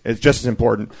important. It's just as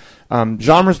important.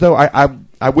 Genres, though,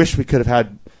 I wish we could have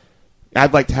had.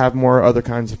 I'd like to have more other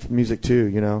kinds of music too.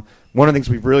 One of the things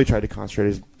we've really tried to concentrate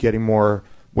is getting more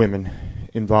women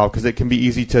involved, because it can be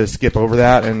easy to skip over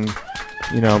that, and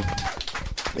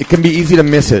it can be easy to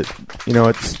miss it.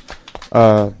 It's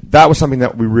that was something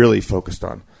that we really focused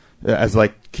on, as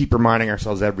keep reminding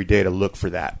ourselves every day to look for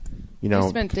that. We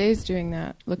spent days doing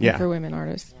that, looking for women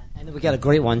artists. And then we got a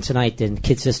great one tonight in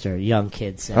Kid Sister, young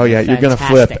kids. Oh yeah, you're gonna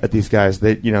flip at these guys.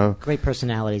 They, great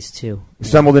personalities too.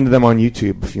 Stumbled into them on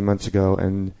YouTube a few months ago,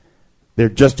 and they're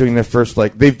just doing their first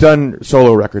they've done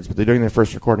solo records, but they're doing their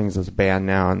first recordings as a band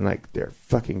now, and they're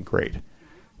fucking great.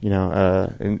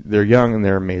 And they're young and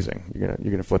they're amazing. You're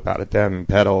gonna flip out at them and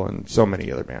Pedal and so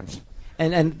many other bands.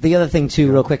 And the other thing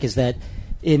too, real quick, is that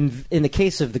in the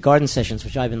case of the garden sessions,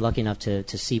 which I've been lucky enough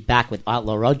to see back with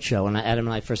Outlaw Roadshow, when Adam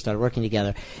and I first started working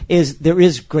together, there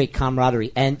is great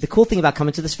camaraderie. And the cool thing about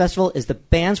coming to this festival is the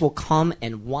bands will come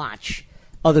and watch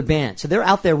other bands. So they're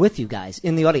out there with you guys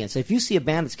in the audience. So if you see a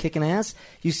band that's kicking ass,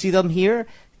 you see them here,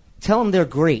 tell them they're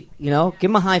great. Give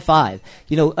them a high five.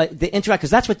 They interact, because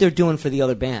that's what they're doing for the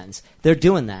other bands. They're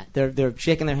doing that. They're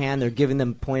shaking their hand. They're giving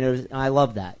them pointers. And I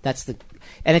love that.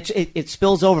 And it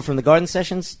spills over from the garden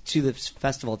sessions to the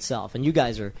festival itself, and you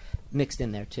guys are mixed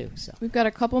in there too. So we've got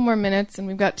a couple more minutes, and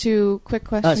we've got two quick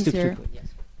questions here. Yes.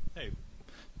 Hey,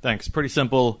 thanks. Pretty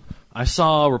simple. I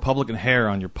saw Republican Hair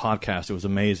on your podcast. It was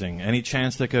amazing. Any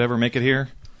chance they could ever make it here?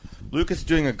 Lucas is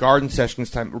doing a garden session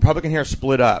this time. Republican Hair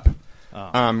split up.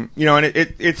 Oh. And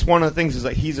it's one of the things is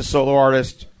he's a solo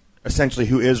artist essentially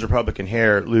who is Republican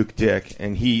Hair, Luke Dick,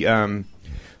 and he.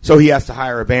 So he has to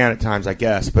hire a band at times, I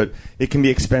guess, but it can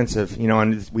be expensive,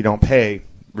 and we don't pay,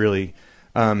 really.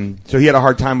 So he had a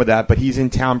hard time with that, but he's in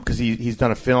town because he's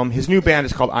done a film. His new band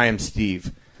is called I Am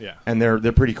Steve, and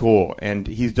they're pretty cool, and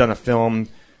he's done a film,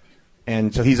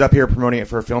 and so he's up here promoting it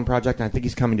for a film project, and I think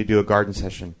he's coming to do a garden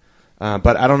session.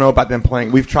 But I don't know about them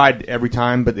playing. We've tried every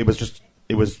time, but it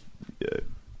was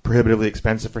prohibitively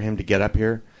expensive for him to get up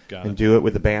here and do it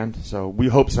with the band. So we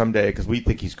hope someday, because we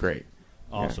think he's great.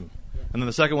 Awesome. Yeah. And then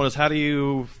the second one is, how do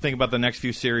you think about the next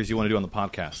few series you want to do on the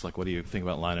podcast? What do you think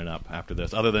about lining up after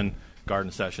this, other than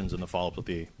garden sessions and the follow-ups with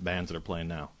the bands that are playing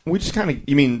now? We just kind of,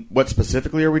 you mean, what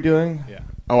specifically are we doing? Yeah.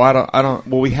 Oh, I don't,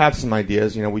 well, we have some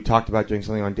ideas. We talked about doing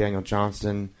something on Daniel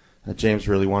Johnston. James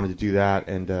really wanted to do that,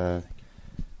 and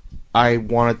I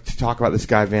wanted to talk about this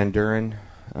guy, Van Duren,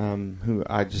 who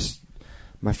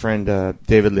my friend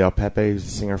David Leal Pepe, who's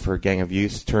the singer for Gang of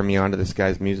Youths, turned me on to this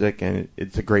guy's music, and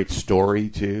it's a great story,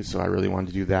 too, so I really wanted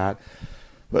to do that.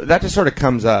 But that just sort of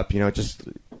comes up,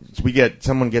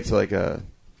 someone gets like a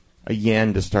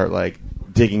yen to start like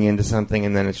digging into something,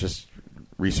 and then it's just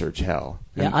research hell.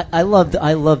 Yeah, I love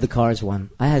the Cars one.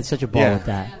 I had such a ball with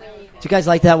that. Do you guys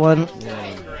like that one?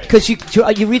 Because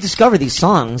you rediscover these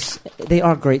songs. They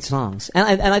are great songs,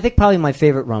 and I think probably my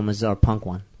favorite one was our punk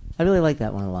one. I really like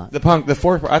that one a lot. The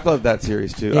fourth, I love that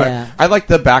series too. Yeah. I like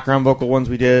the background vocal ones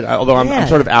we did. Although I'm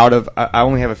sort of out of. I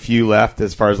only have a few left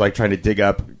as far as like trying to dig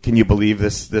up. Can you believe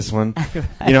this one?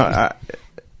 Right.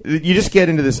 You just get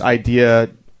into this idea.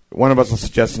 One of us will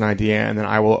suggest an idea, and then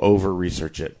I will over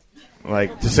research it.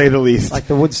 Like, to say the least. Like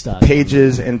the Woodstock.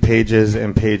 Pages and pages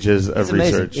and pages of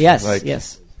research. Yes, like,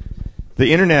 yes.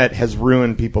 The internet has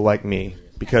ruined people like me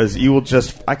because you will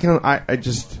just...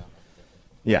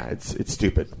 Yeah, it's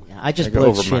stupid. Yeah, I just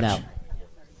blurt shit out.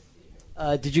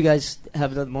 Did you guys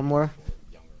have one more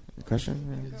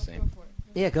question? Same.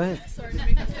 Yeah, go ahead.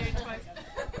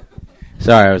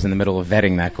 Sorry, I was in the middle of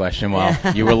vetting that question while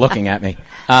you were looking at me.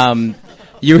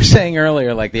 You were saying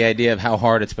earlier, like, the idea of how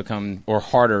hard it's become, or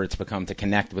harder it's become, to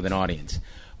connect with an audience.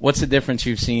 What's the difference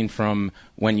you've seen from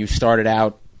when you started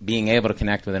out being able to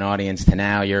connect with an audience to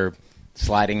now you're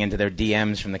sliding into their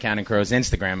DMs from the Counting Crows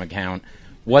Instagram account?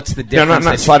 What's the difference? No, I'm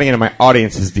not sliding into my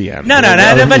audience's DM. No,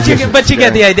 but you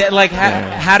get the idea. Like,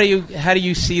 how do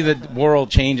you see the world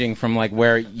changing from like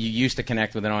where you used to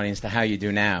connect with an audience to how you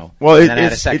do now? Well, and then I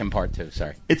had a second part too.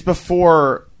 Sorry, it's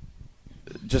before.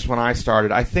 Just when I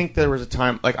started, I think there was a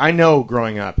time, like, I know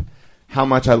growing up how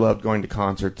much I loved going to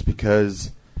concerts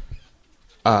because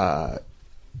there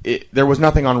was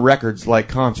nothing on records like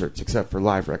concerts except for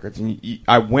live records. And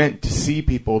I went to see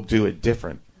people do it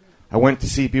different. I went to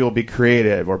see people be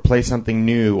creative or play something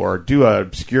new or do an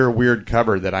obscure, weird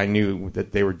cover that I knew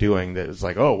that they were doing that was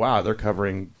like, oh, wow, they're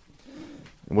covering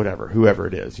whatever, whoever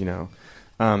it is,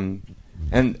 And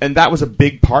that was a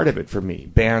big part of it for me.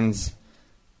 Bands...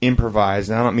 improvise,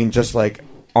 and I don't mean just like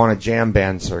on a jam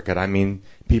band circuit. I mean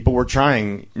people were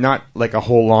trying not like a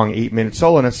whole long 8-minute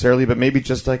solo necessarily, but maybe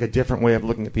just like a different way of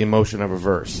looking at the emotion of a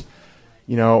verse,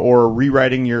 or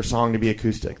rewriting your song to be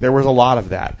acoustic. There was a lot of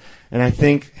that, and I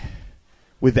think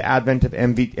with the advent of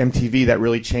MTV that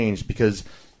really changed, because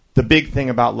the big thing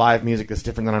about live music that's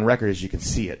different than on record is you can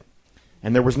see it,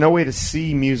 and there was no way to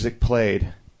see music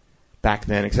played back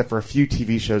then except for a few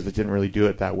TV shows that didn't really do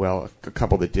it that well, a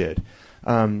couple that did.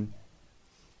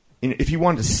 If you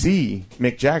wanted to see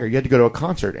Mick Jagger, you had to go to a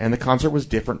concert, and the concert was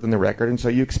different than the record, and so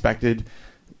you expected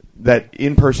that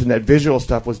in person, that visual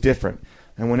stuff was different.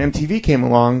 And when MTV came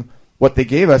along, what they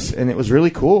gave us, and it was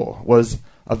really cool, was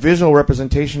a visual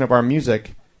representation of our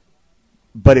music,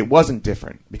 but it wasn't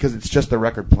different because it's just the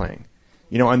record playing,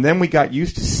 And then we got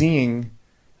used to seeing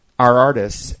our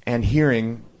artists and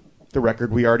hearing the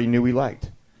record we already knew we liked,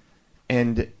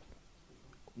 and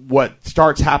what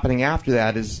starts happening after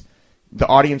that is the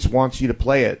audience wants you to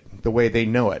play it the way they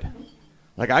know it.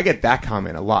 Like, I get that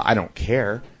comment a lot. I don't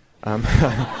care.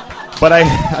 But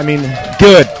I mean...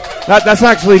 Good. That's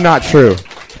actually not true.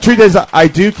 The truth is, I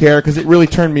do care because it really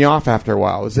turned me off after a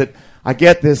while. Is that I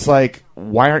get this, like,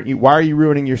 why are you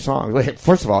ruining your song? Like,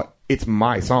 first of all, it's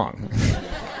my song.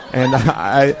 And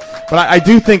I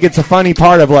do think it's a funny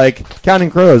part of, like, Counting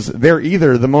Crows. They're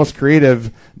either the most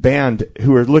creative band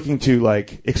who are looking to,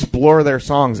 like, explore their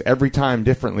songs every time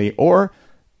differently, or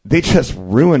they just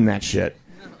ruin that shit.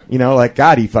 Like,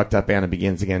 God, he fucked up Anna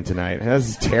Begins Again tonight.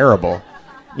 That's terrible.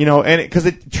 And because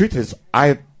the truth is,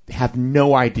 I have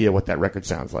no idea what that record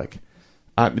sounds like.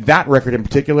 That record in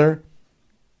particular,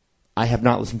 I have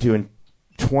not listened to in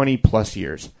 20-plus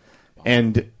years.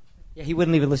 And... yeah, he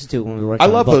wouldn't even listen to it when we were working. I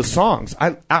love those songs.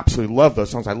 I absolutely love those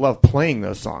songs. I love playing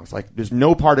those songs. Like, there's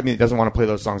no part of me that doesn't want to play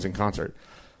those songs in concert.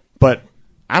 But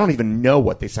I don't even know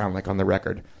what they sound like on the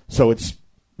record, so it's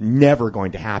never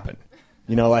going to happen.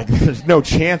 Like, there's no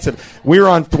chance of. When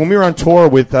we were on tour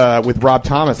with Rob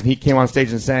Thomas, and he came on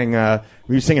stage and sang.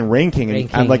 We were singing Rain King, and Rain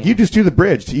King, I'm like, "You just do the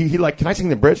bridge." He like, "Can I sing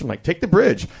the bridge?" I'm like, "Take the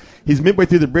bridge." He's midway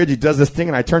through the bridge. He does this thing,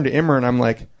 and I turn to Immer, and I'm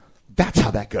like, "That's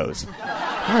how that goes."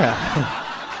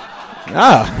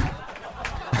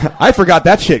 I forgot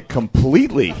that shit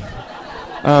completely.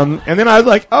 And then I was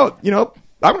like, oh,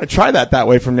 I'm going to try that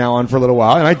way from now on for a little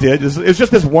while. And I did. It's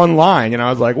just this one line. I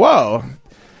was like, whoa,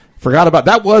 forgot about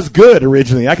that. Was good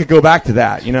originally. I could go back to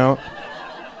that,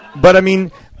 But, I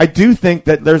mean, I do think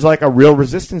that there's like a real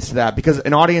resistance to that because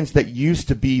an audience that used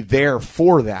to be there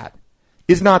for that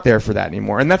is not there for that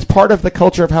anymore. And that's part of the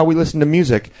culture of how we listen to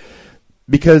music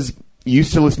because you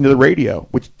used to listen to the radio,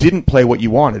 which didn't play what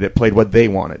you wanted. It played what they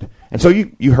wanted. And so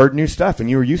you heard new stuff, and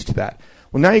you were used to that.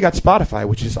 Well, now you got Spotify,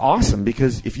 which is awesome,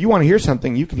 because if you want to hear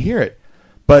something, you can hear it.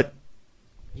 But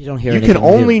You don't hear You anything can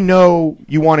only new. know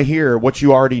you want to hear what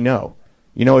you already know.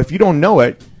 If you don't know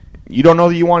it, you don't know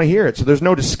that you want to hear it. So there's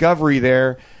no discovery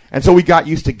there. And so we got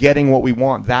used to getting what we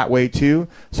want that way too.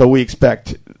 So we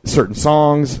expect certain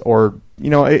songs or,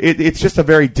 it's just a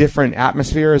very different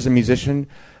atmosphere as a musician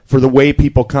for the way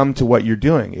people come to what you're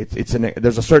doing.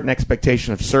 There's a certain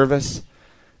expectation of service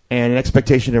and an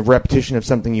expectation of repetition of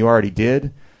something you already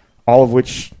did, all of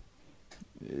which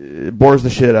bores the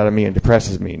shit out of me and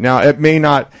depresses me. Now, it may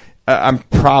not,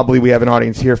 we have an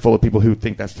audience here full of people who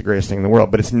think that's the greatest thing in the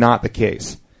world, but it's not the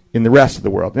case in the rest of the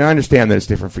world. And I understand that it's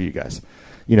different for you guys.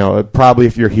 Probably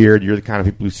if you're here, you're the kind of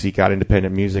people who seek out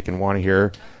independent music and want to hear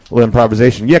a little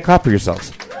improvisation. Yeah, clap for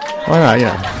yourselves. Why not?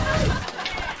 Yeah.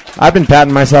 I've been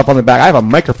patting myself on the back. I have a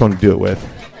microphone to do it with.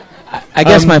 I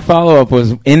guess my follow-up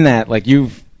was in that,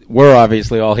 we're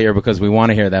obviously all here because we want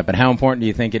to hear that, but how important do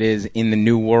you think it is in the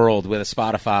new world with a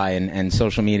Spotify and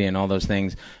social media and all those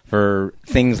things for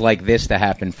things like this to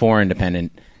happen for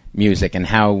independent music, and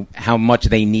how much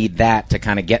they need that to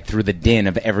kind of get through the din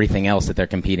of everything else that they're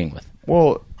competing with?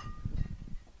 Well,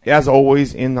 as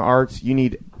always in the arts, you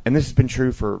need, and this has been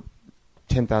true for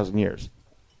 10,000 years,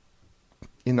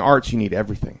 in the arts you need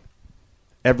everything.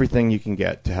 Everything you can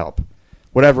get to help.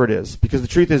 Whatever it is. Because the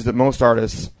truth is that most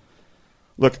artists,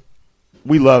 look,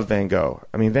 we love Van Gogh.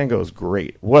 I mean, Van Gogh is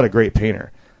great. What a great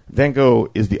painter. Van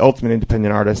Gogh is the ultimate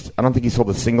independent artist. I don't think he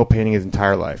sold a single painting his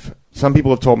entire life. Some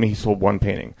people have told me he sold one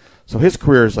painting. So his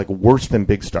career is worse than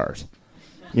big stars.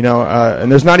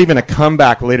 And there's not even a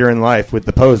comeback later in life with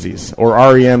the Posies or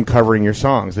REM covering your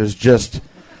songs. There's just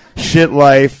shit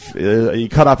life. You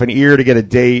cut off an ear to get a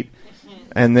date,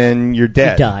 and then you're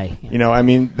dead. You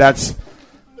die.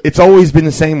 It's always been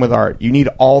the same with art. You need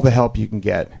all the help you can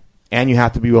get, and you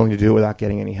have to be willing to do it without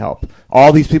getting any help.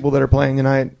 All these people that are playing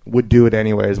tonight would do it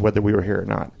anyways, whether we were here or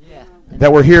not. Yeah.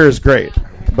 That we're here is great,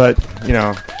 but,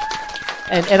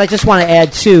 And I just want to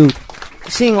add, too,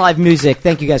 seeing live music,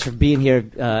 thank you guys for being here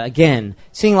again.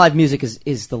 Seeing live music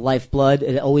is the lifeblood.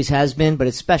 It always has been, but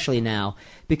especially now,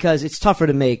 because it's tougher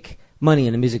to make money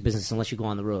in the music business unless you go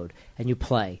on the road and you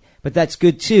play. But that's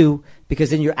good, too,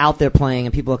 because then you're out there playing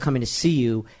and people are coming to see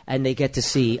you, and they get to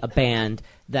see a band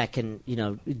that can,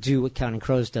 do what Counting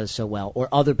Crows does so well, or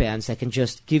other bands that can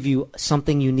just give you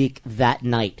something unique that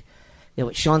night.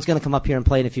 Sean's going to come up here and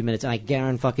play in a few minutes, and I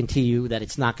guarantee you that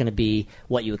it's not going to be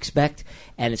what you expect,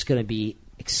 and it's going to be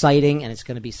exciting, and it's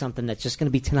going to be something that's just going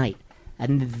to be tonight.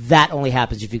 And that only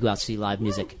happens if you go out and see live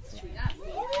music.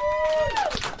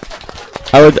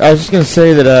 I was just going to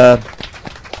say that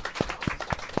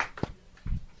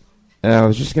I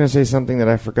was just going to say something that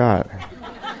I forgot.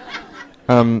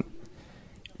 Go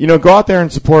out there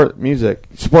and support music.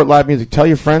 Support live music. Tell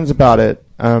your friends about it.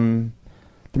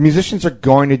 The musicians are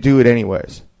going to do it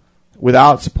anyways.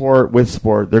 Without support, with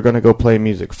support, they're going to go play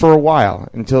music for a while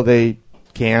until they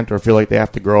can't or feel like they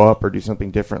have to grow up or do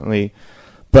something differently.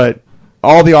 But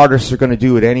all the artists are going to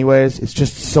do it anyways. It's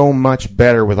just so much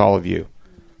better with all of you.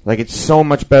 It's so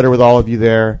much better with all of you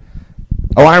there.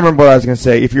 Oh, I remember what I was going to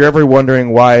say. If you're ever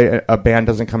wondering why a band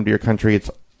doesn't come to your country,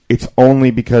 it's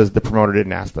only because the promoter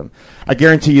didn't ask them. I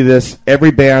guarantee you this,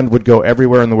 every band would go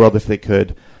everywhere in the world if they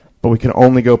could, but we can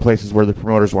only go places where the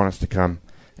promoters want us to come.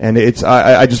 And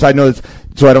I know it's,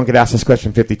 so I don't get asked this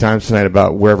question 50 times tonight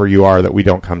about wherever you are that we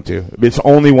don't come to. It's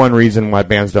only one reason why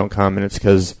bands don't come, and it's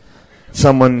because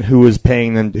someone who would pay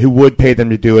them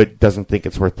to do it doesn't think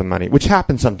it's worth the money, which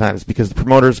happens sometimes because the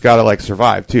promoter's got to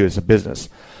survive too. It's a business.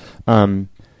 I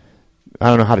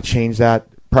don't know how to change that.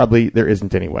 Probably there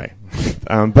isn't any way.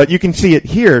 But you can see it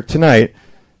here tonight.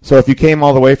 So if you came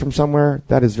all the way from somewhere,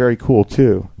 that is very cool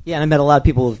too. Yeah, and I met a lot of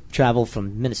people who've traveled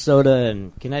from Minnesota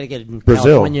and Connecticut and Brazil.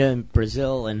 California and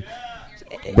Brazil and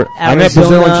I met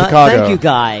Brazil and Chicago. Thank you,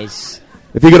 guys.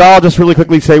 If you could all just really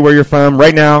quickly say where you're from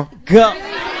right now. Go.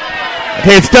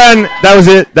 Okay, it's done. That was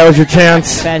it. That was your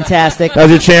chance. Fantastic. That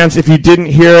was your chance. If you didn't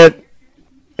hear it,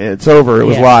 it's over. It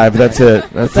was live. That's it.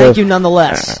 Thank you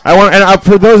nonetheless.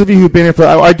 For those of you who've been here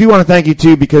I do want to thank you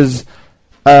too because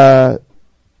I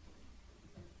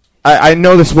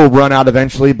know this will run out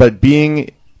eventually, but being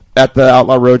at the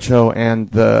Outlaw Roadshow and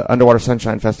the Underwater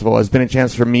Sunshine Festival has been a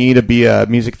chance for me to be a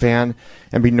music fan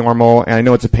and be normal. And I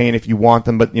know it's a pain if you want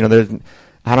them, but I don't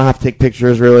have to take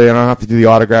pictures really. I don't have to do the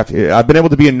autograph. I've been able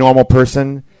to be a normal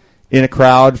person in a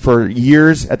crowd for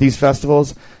years at these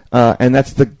festivals, and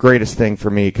that's the greatest thing for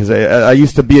me because I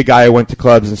used to be a guy who went to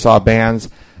clubs and saw bands,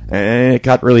 and it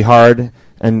got really hard.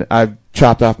 And I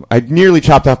nearly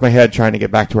chopped off my head trying to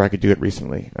get back to where I could do it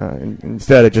recently.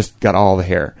 Instead, I just got all the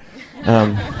hair.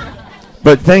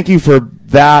 But thank you for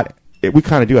that. We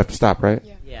kind of do have to stop, right?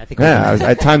 Yeah, I think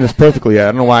I timed this perfectly. I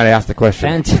don't know why I asked the question.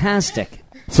 Fantastic.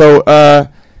 So,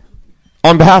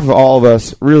 on behalf of all of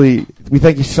us, really, we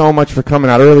thank you so much for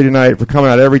coming out early tonight, for coming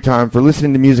out every time, for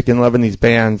listening to music and loving these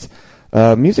bands.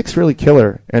 Music's really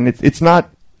killer, and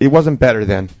it wasn't better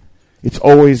then. It's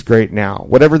always great now.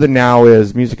 Whatever the now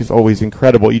is, music is always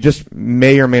incredible. You just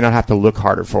may or may not have to look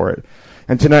harder for it.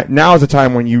 And tonight, now is a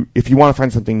time when if you want to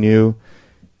find something new,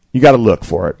 you got to look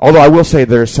for it. Although I will say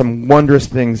there's some wondrous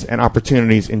things and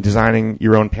opportunities in designing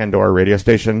your own Pandora radio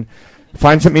station.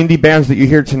 Find some indie bands that you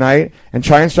hear tonight and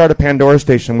try and start a Pandora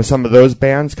station with some of those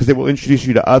bands, because it will introduce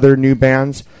you to other new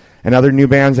bands,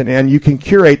 and you can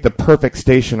curate the perfect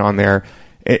station on there.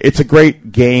 It's a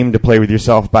great game to play with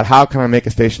yourself about how can I make a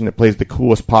station that plays the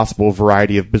coolest possible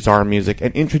variety of bizarre music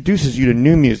and introduces you to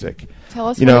new music. Tell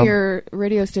us one of your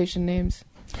radio station names.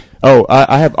 Oh,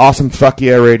 I have Awesome Fuck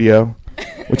Yeah Radio,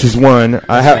 which is one.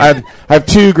 I have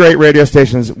two great radio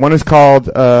stations. One is called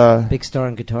Big Star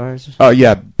and Guitars. Oh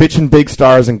yeah, Bitchin' Big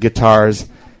Stars and Guitars,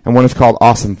 and one is called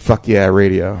Awesome Fuck Yeah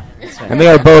Radio. Right. And they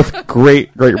are both great.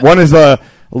 One is a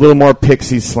little more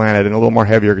Pixies slanted and a little more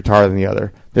heavier guitar than the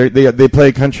other. They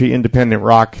play country, independent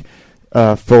rock,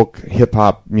 folk, hip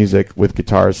hop music with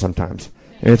guitars sometimes,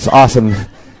 and it's awesome.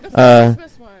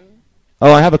 Christmas one.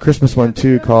 Oh, I have a Christmas one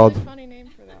too called. Funny name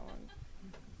for that one.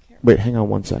 Wait, hang on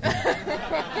one second.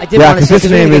 I did want to say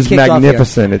this name is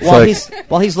magnificent. It's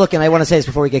while he's looking, I want to say this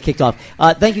before we get kicked off.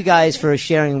 Thank you guys for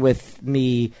sharing with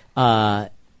me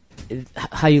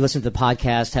how you listen to the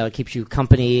podcast, how it keeps you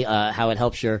company, how it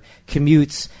helps your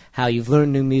commutes, how you've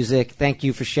learned new music. Thank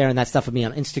you for sharing that stuff with me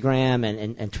on Instagram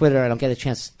and Twitter. I don't get a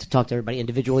chance to talk to everybody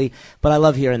individually, but I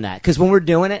love hearing that. Because when we're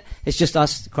doing it, it's just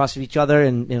us across from each other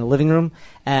in a living room,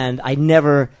 and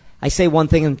I say one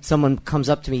thing and someone comes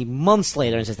up to me months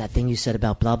later and says, that thing you said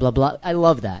about blah, blah, blah. I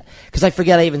love that. Because I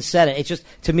forget I even said it. It's just,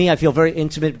 to me, I feel very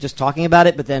intimate just talking about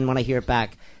it, but then when I hear it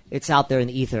back, it's out there in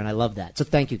the ether, and I love that. So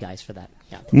thank you guys for that.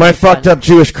 Yeah. My fucked up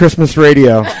Jewish Christmas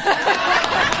radio.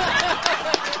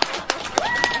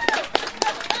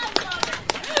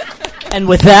 And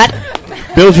with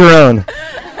that, build your own.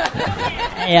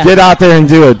 Yeah. Get out there and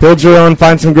do it. Build your own,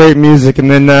 find some great music, and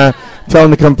then tell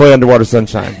them to come play Underwater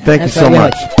Sunshine. Thank you so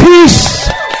much. Peace!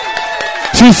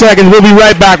 2 seconds. We'll be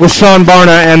right back with Sean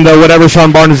Barna and whatever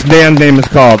Sean Barna's band name is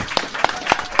called.